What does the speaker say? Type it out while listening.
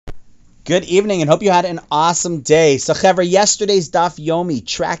Good evening and hope you had an awesome day. So, Chevra, yesterday's Daf Yomi,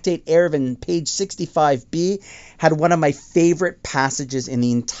 Tractate Eruvin, page 65b, had one of my favorite passages in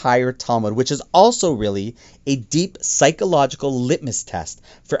the entire Talmud, which is also really a deep psychological litmus test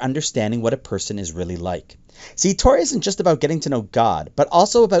for understanding what a person is really like. See, Torah isn't just about getting to know God, but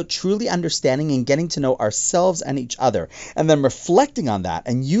also about truly understanding and getting to know ourselves and each other, and then reflecting on that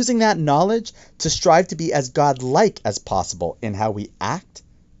and using that knowledge to strive to be as God-like as possible in how we act,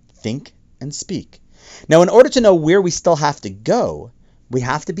 think, and speak. Now, in order to know where we still have to go, we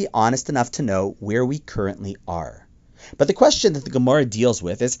have to be honest enough to know where we currently are. But the question that the Gemara deals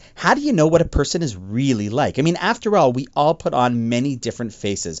with is, how do you know what a person is really like? I mean, after all, we all put on many different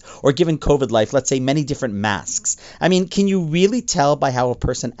faces, or given COVID life, let's say many different masks. I mean, can you really tell by how a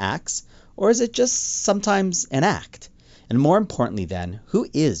person acts? Or is it just sometimes an act? And more importantly then, who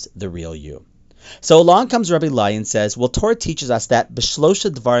is the real you? So along comes Rabbi Lai and says, well, Torah teaches us that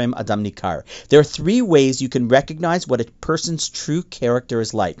b'shlosha dvarim adam nikar. There are three ways you can recognize what a person's true character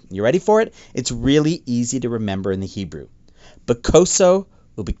is like. You ready for it? It's really easy to remember in the Hebrew. Bekoso,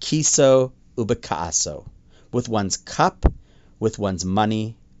 ubekiso, ubekaaso. With one's cup, with one's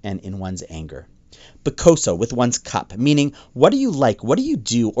money, and in one's anger. Bekoso, with one's cup, meaning what do you like, what do you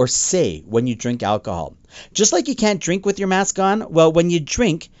do or say when you drink alcohol? Just like you can't drink with your mask on, well, when you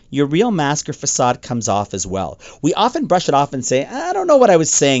drink, your real mask or facade comes off as well. We often brush it off and say, I don't know what I was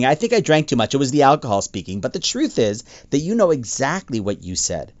saying, I think I drank too much, it was the alcohol speaking. But the truth is that you know exactly what you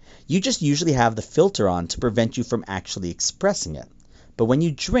said. You just usually have the filter on to prevent you from actually expressing it. But when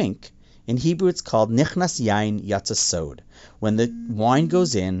you drink, in Hebrew it's called nichnas yain yatsa sod. When the wine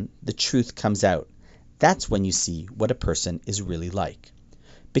goes in, the truth comes out. That's when you see what a person is really like.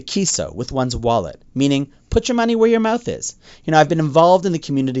 Bekiso, with one's wallet, meaning put your money where your mouth is. You know, I've been involved in the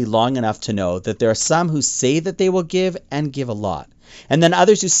community long enough to know that there are some who say that they will give and give a lot. And then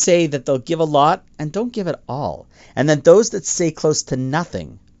others who say that they'll give a lot and don't give at all. And then those that say close to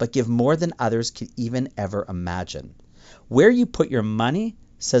nothing, but give more than others could even ever imagine. Where you put your money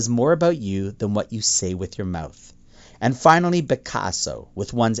says more about you than what you say with your mouth. And finally, bekaso,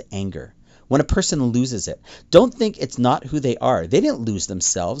 with one's anger. When a person loses it, don't think it's not who they are. They didn't lose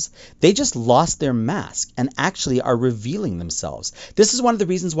themselves. They just lost their mask and actually are revealing themselves. This is one of the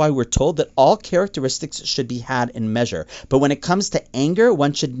reasons why we're told that all characteristics should be had in measure. But when it comes to anger,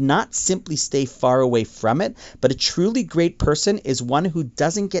 one should not simply stay far away from it, but a truly great person is one who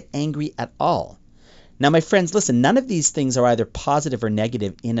doesn't get angry at all. Now, my friends, listen, none of these things are either positive or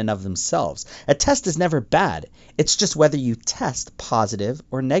negative in and of themselves. A test is never bad. It's just whether you test positive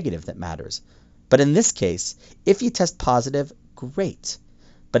or negative that matters. But in this case, if you test positive, great.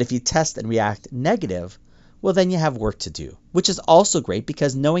 But if you test and react negative, well, then you have work to do, which is also great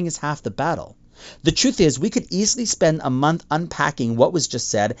because knowing is half the battle. The truth is, we could easily spend a month unpacking what was just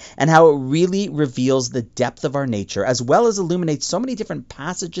said and how it really reveals the depth of our nature, as well as illuminates so many different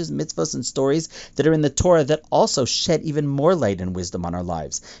passages, mitzvahs, and stories that are in the Torah that also shed even more light and wisdom on our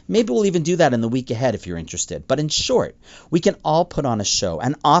lives. Maybe we'll even do that in the week ahead if you're interested. But in short, we can all put on a show,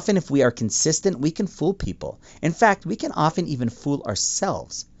 and often if we are consistent, we can fool people. In fact, we can often even fool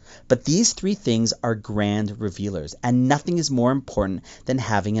ourselves. But these three things are grand revealers, and nothing is more important than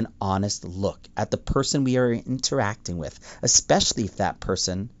having an honest look at the person we are interacting with, especially if that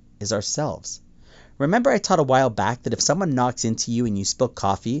person is ourselves. Remember I taught a while back that if someone knocks into you and you spill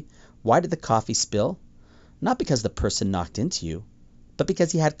coffee, why did the coffee spill? Not because the person knocked into you, but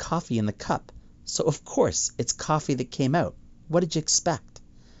because he had coffee in the cup. So of course, it's coffee that came out. What did you expect?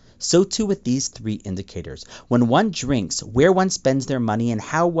 So too with these three indicators. When one drinks, where one spends their money, and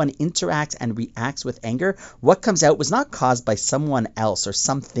how one interacts and reacts with anger, what comes out was not caused by someone else or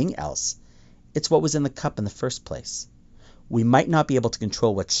something else. It's what was in the cup in the first place. We might not be able to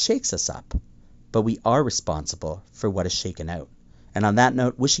control what shakes us up, but we are responsible for what is shaken out. And on that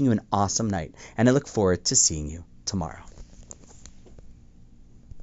note, wishing you an awesome night, and I look forward to seeing you tomorrow.